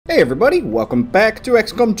Hey everybody, welcome back to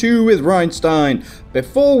XCOM 2 with REinstein.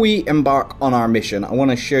 Before we embark on our mission, I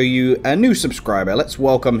want to show you a new subscriber. Let's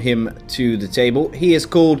welcome him to the table. He is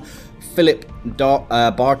called Philip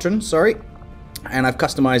Barton, and I've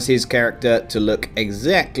customized his character to look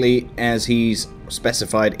exactly as he's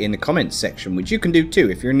specified in the comments section, which you can do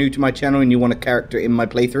too. If you're new to my channel and you want a character in my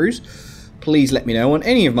playthroughs, please let me know on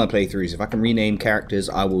any of my playthroughs. If I can rename characters,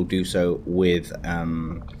 I will do so with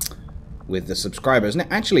the subscribers. Now,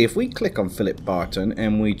 actually, if we click on Philip Barton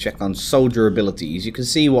and we check on soldier abilities, you can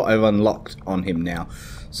see what I've unlocked on him now.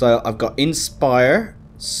 So I've got Inspire,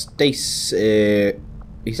 he's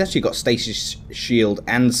actually got Stasis Shield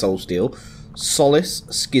and Soul Steel, Solace,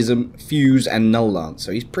 Schism, Fuse, and Null Lance.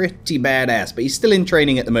 So he's pretty badass, but he's still in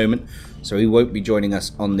training at the moment, so he won't be joining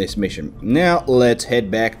us on this mission. Now, let's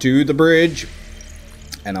head back to the bridge,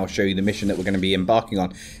 and I'll show you the mission that we're going to be embarking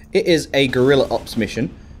on. It is a guerrilla ops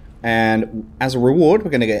mission. And as a reward,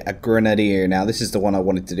 we're going to get a grenadier. Now, this is the one I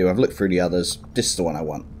wanted to do. I've looked through the others. This is the one I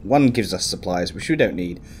want. One gives us supplies, which we don't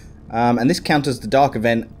need. And this counters the dark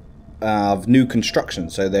event of new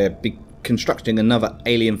construction. So they're constructing another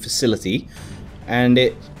alien facility. And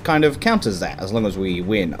it kind of counters that, as long as we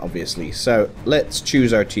win, obviously. So let's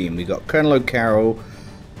choose our team. We've got Colonel O'Carroll,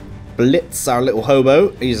 Blitz, our little hobo.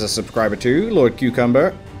 He's a subscriber too. Lord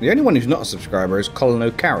Cucumber. The only one who's not a subscriber is Colonel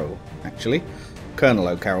O'Carroll, actually. Colonel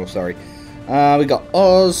O'Carroll, sorry. We got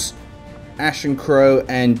Oz, Ashen Crow,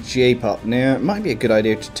 and J-Pop. Now, it might be a good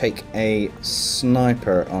idea to take a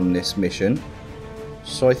sniper on this mission.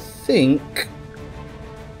 So I think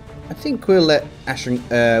we'll let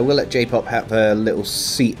J-Pop have a little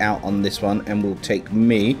seat out on this one, and we'll take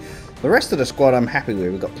me. The rest of the squad I'm happy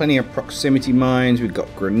with. We've got plenty of proximity mines. We've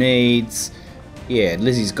got grenades. Yeah,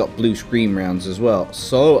 Lizzie's got blue screen rounds as well.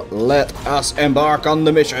 So let us embark on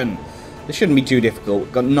the mission. This shouldn't be too difficult.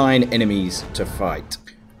 We've got 9 enemies to fight.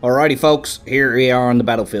 Alrighty folks, here we are on the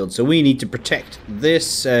battlefield. So we need to protect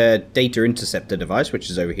this data interceptor device,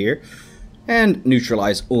 which is over here, and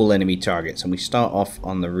neutralize all enemy targets. And we start off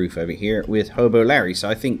on the roof over here with Hobo Larry. So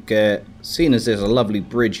I think, seeing as there's a lovely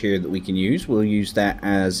bridge here that we can use, we'll use that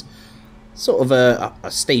as sort of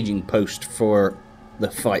a staging post for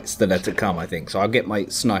the fights that are to come, I think. So I'll get my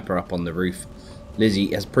sniper up on the roof.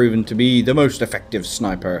 Lizzie has proven to be the most effective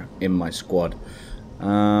sniper in my squad.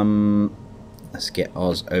 Let's get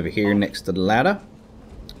Oz over here next to the ladder.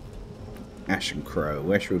 Ashen Crow,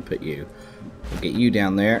 where should we put you? We'll get you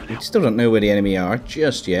down there. We still don't know where the enemy are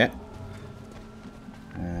just yet.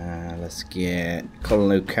 Let's get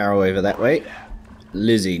Colonel O'Carroll over that way.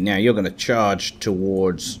 Lizzie, now you're going to charge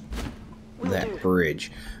towards that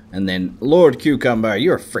bridge. And then Lord Cucumber,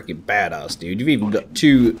 you're a freaking badass, dude. You've even got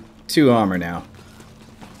two armor now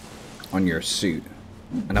on your suit,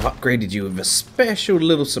 and I've upgraded you with a special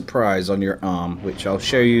little surprise on your arm, which I'll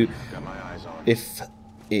show you if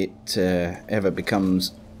it ever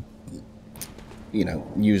becomes, you know,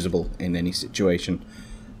 usable in any situation.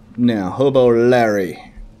 Now, Hobo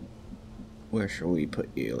Larry, where shall we put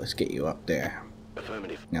you? Let's get you up there.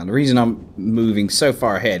 Now, the reason I'm moving so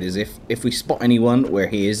far ahead is if we spot anyone where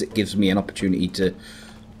he is, it gives me an opportunity to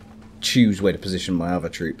choose where to position my other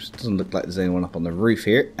troops. Doesn't look like there's anyone up on the roof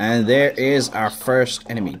here. And there is our first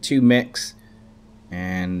enemy. 2 mechs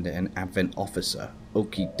and an Advent officer.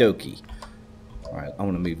 Okie dokie. Alright, I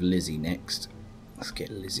want to move Lizzie next. Let's get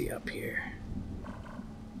Lizzie up here.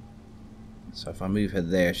 So if I move her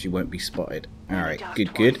there, she won't be spotted. Alright,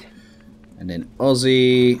 good. And then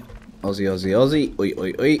Ozzy. Ozzy. Oi,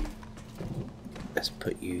 oi, oi. Let's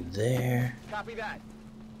put you there. Copy that.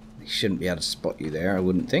 They shouldn't be able to spot you there, I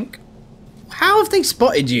wouldn't think. How have they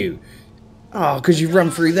spotted you? Oh, because you've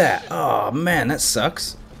run through that. Oh, man, that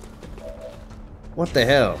sucks. What the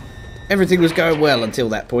hell? Everything was going well until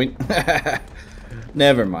that point.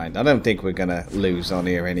 Never mind. I don't think we're going to lose on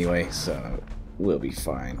here anyway, so we'll be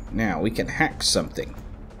fine. Now, we can hack something.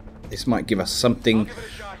 This might give us something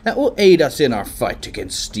that will aid us in our fight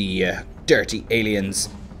against the dirty aliens.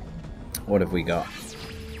 What have we got?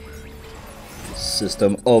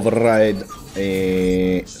 System override.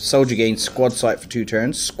 Soldier gains squad sight for 2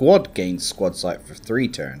 turns. Squad gains squad sight for 3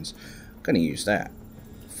 turns. I'm going to use that.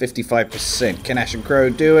 55%. Can Ashen Crow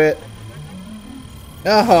do it?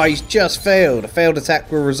 Oh, he's just failed. A failed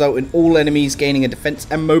attack will result in all enemies gaining a defense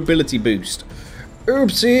and mobility boost.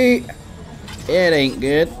 Oopsie. It ain't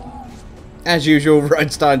good. As usual,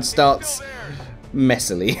 REinstein starts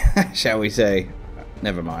messily, shall we say.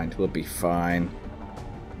 Never mind, we'll be fine.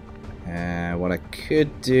 What I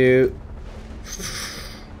could do...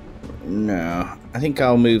 No, I think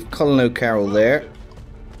I'll move Colonel O'Carroll there.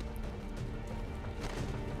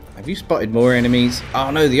 Have you spotted more enemies?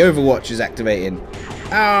 Oh no, the Overwatch is activating.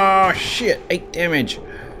 Oh, shit. 8 damage.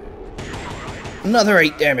 Another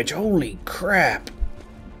 8 damage. Holy crap.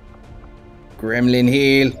 Gremlin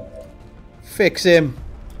heal. Fix him.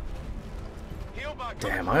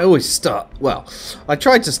 Damn, I always start... Well, I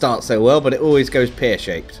tried to start so well, but it always goes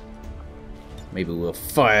pear-shaped. Maybe we'll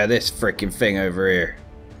fire this freaking thing over here.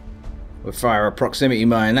 We'll fire a proximity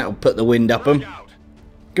mine. That'll put the wind up him.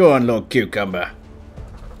 Go on, Lord Cucumber.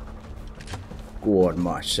 Go on,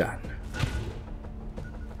 my son.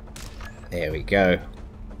 There we go.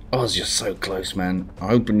 Oh, it's just so close, man. I'm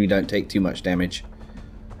hoping we don't take too much damage.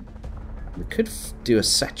 We could do a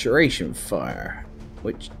saturation fire,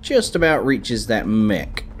 which just about reaches that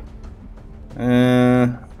MICK.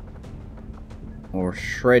 Or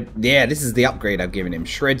shred. Yeah, this is the upgrade I've given him.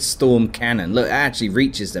 Shred Storm Cannon. Look, it actually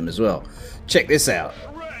reaches them as well. Check this out.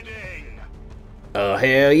 Oh,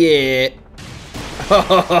 hell yeah.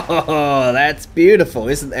 Oh, that's beautiful.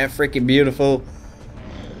 Isn't that freaking beautiful?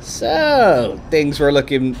 So, things were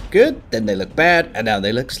looking good, then they look bad, and now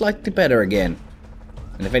they look slightly better again.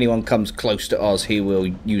 And if anyone comes close to Oz, he will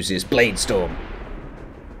use his Blade Storm.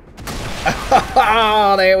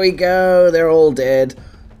 There we go. They're all dead.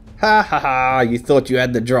 Ha ha ha. You thought you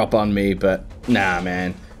had the drop on me, but nah,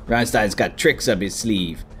 man. REinstein's got tricks up his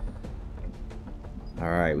sleeve.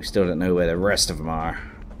 Alright, we still don't know where the rest of them are.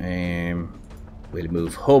 We'll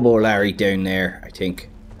move Hobo Larry down there, I think.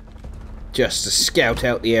 Just to scout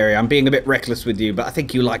out the area. I'm being a bit reckless with you, but I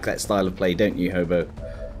think you like that style of play, don't you, Hobo?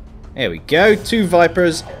 There we go. 2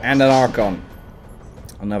 Vipers and an Archon.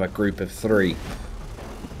 Another group of 3.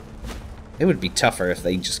 It would be tougher if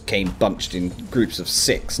they just came bunched in groups of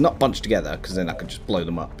 6. Not bunched together, because then I could just blow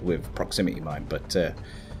them up with proximity mine. But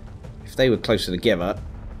if they were closer together,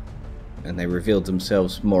 and they revealed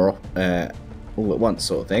themselves more all at once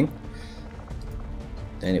sort of thing,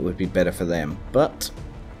 then it would be better for them. But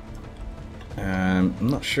I'm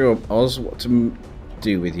not sure, Oz, what to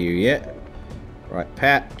do with you yet. Right,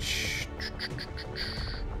 patch.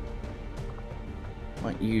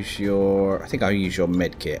 Might use your... I think I'll use your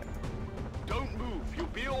med kit. Don't move, you'll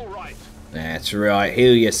be alright. That's right,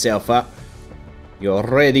 heal yourself up. You're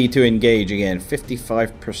ready to engage again.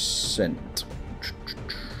 55%.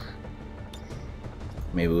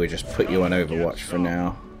 Maybe we'll just put you on Overwatch for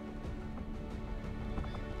now.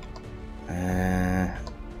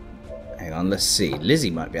 Hang on, let's see.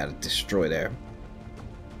 Lizzie might be able to destroy there.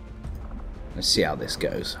 Let's see how this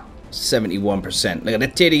goes. 71%. Look at the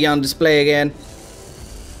titty on display again.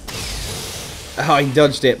 Oh, he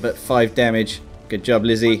dodged it, but 5 damage. Good job,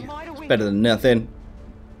 Lizzie. It's better than nothing.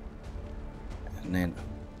 And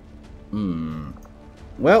then...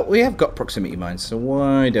 Well, we have got proximity mines, so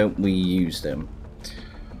why don't we use them?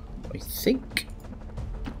 I think...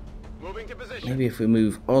 Maybe if we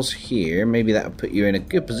move Oz here, maybe that will put you in a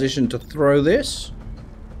good position to throw this.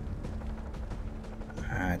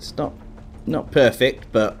 It's not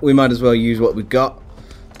perfect, but we might as well use what we've got.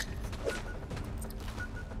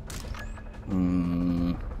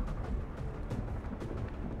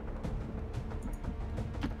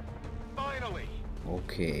 Finally.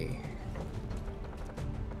 Okay.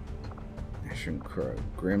 Ashen Crow,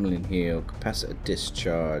 Gremlin Heal, Capacitor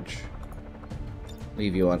Discharge.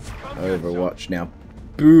 Leave you on Overwatch now.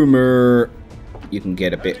 Boomer! You can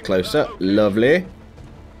get a bit closer. Lovely.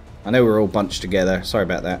 I know we're all bunched together. Sorry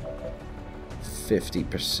about that.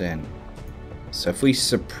 50%. So if we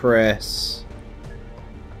suppress...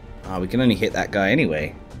 we can only hit that guy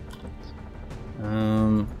anyway.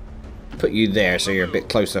 Put you there so you're a bit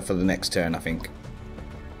closer for the next turn, I think.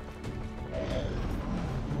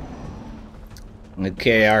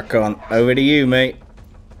 Okay, Archon. Over to you, mate.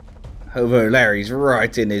 Hobo Larry's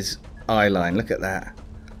right in his eye line. Look at that.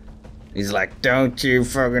 He's like, don't you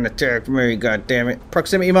fucking attack me, goddammit.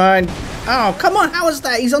 Proximity mine. Oh, come on. How is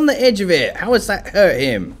that? He's on the edge of it. How has that hurt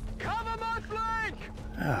him? Cover my flank!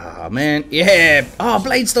 Oh, man. Yeah. Oh,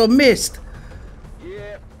 Bladestorm missed.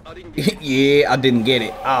 Yeah, I didn't get it. Yeah, I didn't get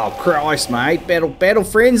it. Oh, Christ, mate. Battle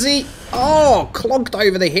Frenzy. Oh, clonked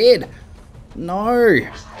over the head. No.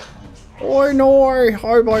 Oh, no.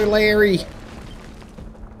 Hobo Larry.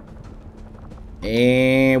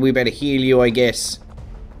 And we better heal you, I guess.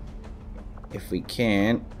 If we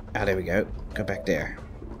can. Ah, there we go. Go back there.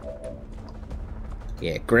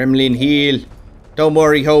 Yeah, Gremlin heal. Don't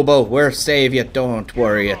worry, Hobo. We'll save you. Don't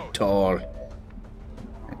worry at all.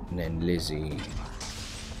 And then Lizzie.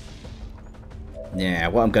 Yeah,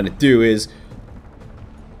 what I'm going to do is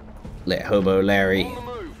let Hobo Larry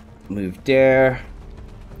move there.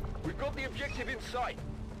 We've got the objective in sight.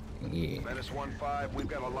 Yeah. Menace 1-5, we've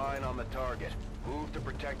got a line on the target. Move to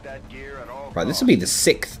protect that gear at all Right, this will be the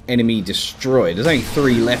 6th enemy destroyed. There's only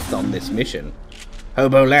 3 left on this mission.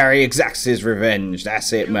 Hobo Larry exacts his revenge.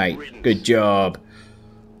 That's it, mate. Good job.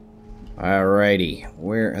 Alrighty.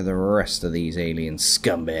 Where are the rest of these alien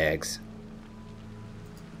scumbags?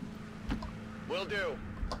 Will do.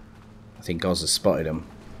 I think Oz has spotted him.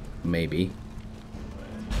 Maybe.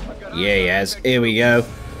 Yeah, he has. Here we go.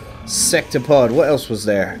 Sectopod. What else was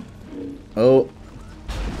there? Oh.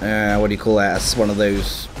 What do you call that? That's one of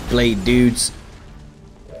those blade dudes.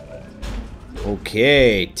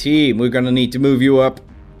 Okay, team. We're going to need to move you up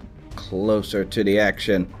closer to the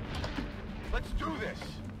action. Let's do this.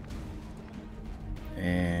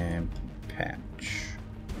 And patch.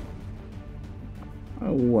 I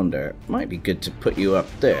wonder. It might be good to put you up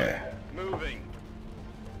there. Moving.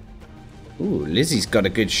 Ooh, Lizzie's got a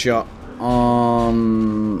good shot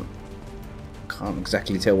on... Can't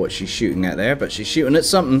exactly tell what she's shooting at there, but she's shooting at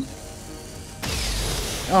something.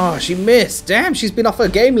 Oh, she missed. Damn, she's been off her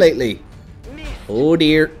game lately. Oh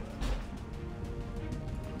dear.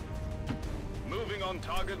 Moving on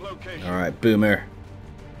target location. Alright, Boomer.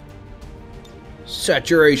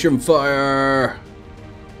 Saturation fire.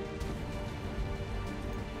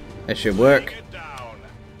 That should work. Get down.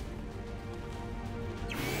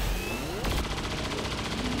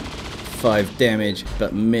 5 damage,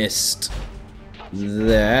 but missed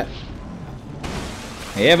that.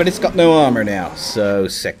 Yeah, but it's got no armor now. So,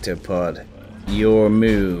 Sectopod, your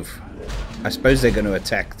move. I suppose they're going to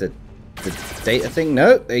attack the data thing.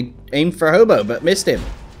 No, they aimed for Hobo, but missed him.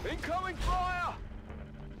 Incoming fire.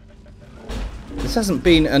 This hasn't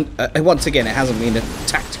been, once again, it hasn't been a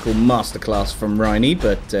tactical masterclass from Reiny,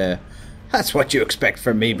 but that's what you expect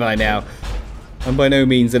from me by now. I'm by no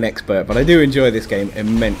means an expert, but I do enjoy this game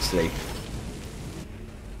immensely.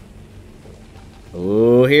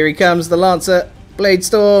 Oh, here he comes, the Lancer. Blade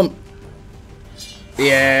Storm.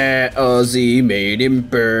 Yeah, Ozzy made him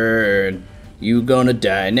burn. You gonna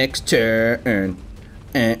die next turn.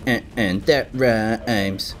 And that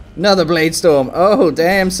rhymes. Another Blade Storm. Oh,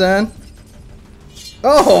 damn, son.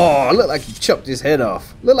 Oh, looked like he chopped his head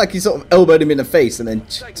off. Looked like he sort of elbowed him in the face and then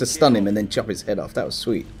to stun him and then chop his head off. That was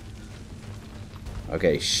sweet.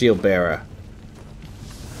 Okay, Shield Bearer.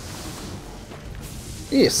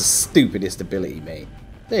 He is the stupidest ability, mate.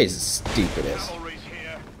 That is the stupidest. Cavalry's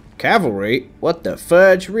here. Cavalry? What the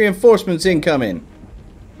fudge? Reinforcements incoming.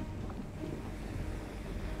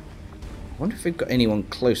 I wonder if we've got anyone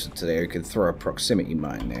closer to there who can throw a proximity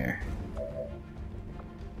mine there.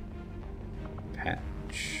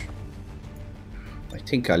 Patch. I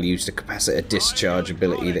think I'll use the capacitor discharge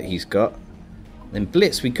ability that he's got. Then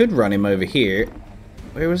Blitz, we could run him over here.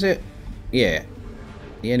 Where was it? Yeah.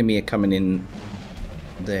 The enemy are coming in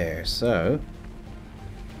there, so...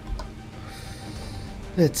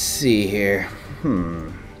 Let's see here.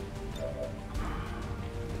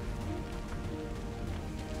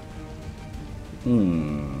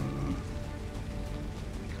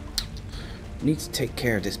 Need to take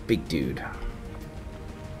care of this big dude.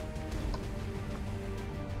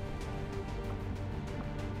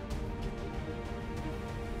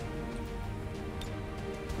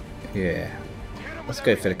 Yeah. Let's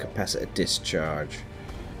go for the capacitor discharge.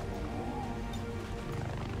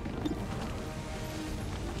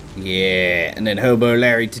 Yeah, and then Hobo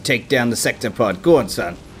Larry to take down the Sectopod. Go on,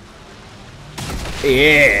 son.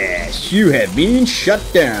 Yes, you have been shut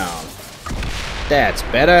down. That's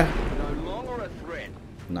better. No longer a threat.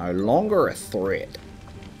 No longer a threat.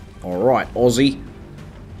 Alright, Ozzy.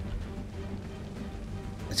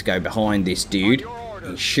 Let's go behind this dude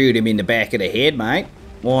and shoot him in the back of the head, mate.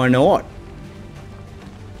 Why not?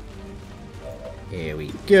 Here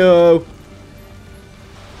we go.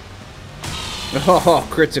 Oh,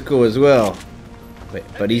 critical as well.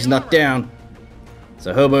 But he's not down.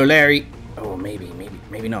 So Hobo Larry. Oh, maybe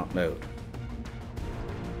not. No.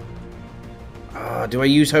 Do I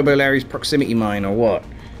use Hobo Larry's proximity mine or what?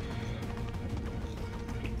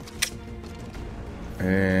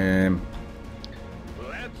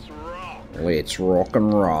 Let's rock. Let's rock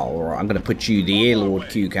and roll. Alright, I'm gonna put you there, Lord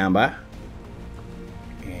Cucumber.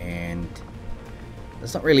 And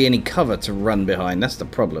there's not really any cover to run behind. That's the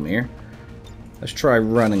problem here. Let's try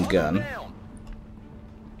run and gun.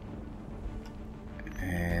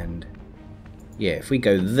 And yeah, if we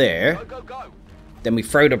go there, then we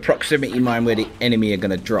throw the proximity mine where the enemy are going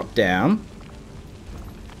to drop down.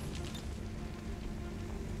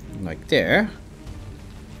 Like there.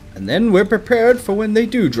 And then we're prepared for when they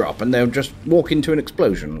do drop and they'll just walk into an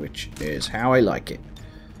explosion, which is how I like it.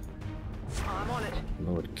 I'm on it.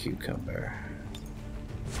 Lord Cucumber.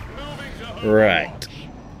 Right.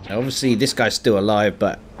 Obviously, this guy's still alive,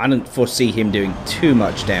 but I don't foresee him doing too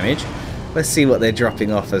much damage. Let's see what they're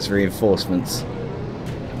dropping off as reinforcements.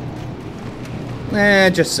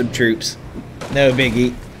 Just some troops. No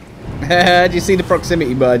biggie. Do you see the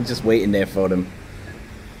proximity bud just waiting there for them?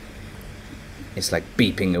 It's like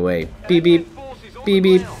beeping away. Beep beep. Beep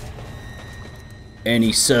beep.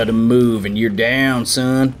 Any sudden move and you're down,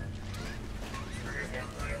 son.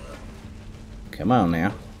 Come on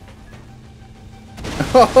now.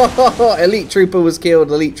 Elite trooper was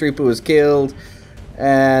killed. Elite trooper was killed.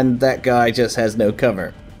 And that guy just has no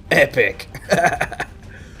cover. Epic.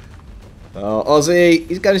 Oh, Ozzy,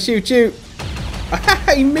 he's gonna shoot you.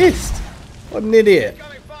 He missed. What an idiot.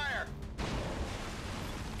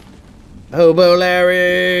 Hobo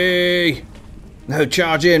Larry. Now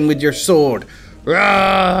charge in with your sword.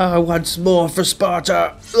 Rah, once more for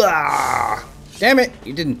Sparta. Ah, damn it,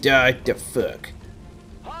 you didn't die. The fuck.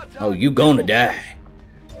 Oh, you gonna die.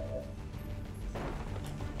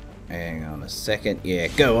 Hang on a second. Yeah,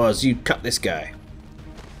 go Oz, you cut this guy.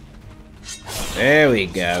 There we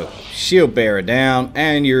go. Shield bearer down,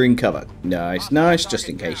 and you're in cover. Nice, nice, just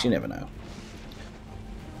in case, you never know.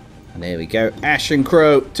 And there we go. Ashen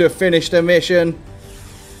Crow to finish the mission.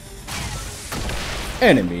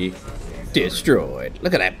 Enemy destroyed.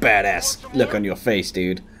 Look at that badass look on your face,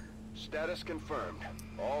 dude. Status confirmed.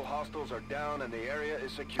 All hostiles are down and the area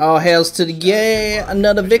is secure. All hails to the yeah,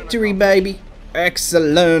 another victory, baby.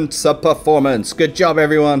 Excellent performance. Good job,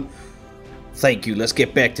 everyone. Thank you. Let's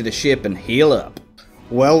get back to the ship and heal up.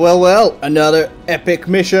 Well, well, well. Another epic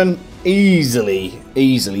mission. Easily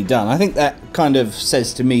done. I think that kind of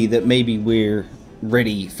says to me that maybe we're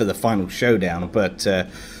ready for the final showdown, but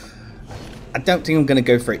I don't think I'm going to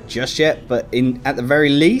go for it just yet, but at the very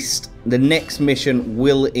least, the next mission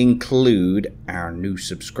will include our new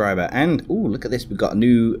subscriber. And, ooh, look at this. We got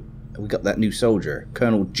that new soldier,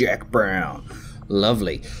 Colonel Jack Brown.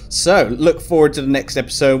 Lovely. So, look forward to the next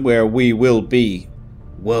episode where we will be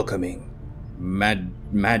welcoming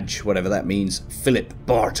Madge, whatever that means, Philip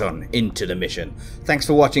Barton into the mission. Thanks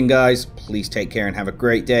for watching, guys. Please take care and have a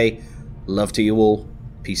great day. Love to you all.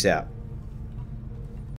 Peace out.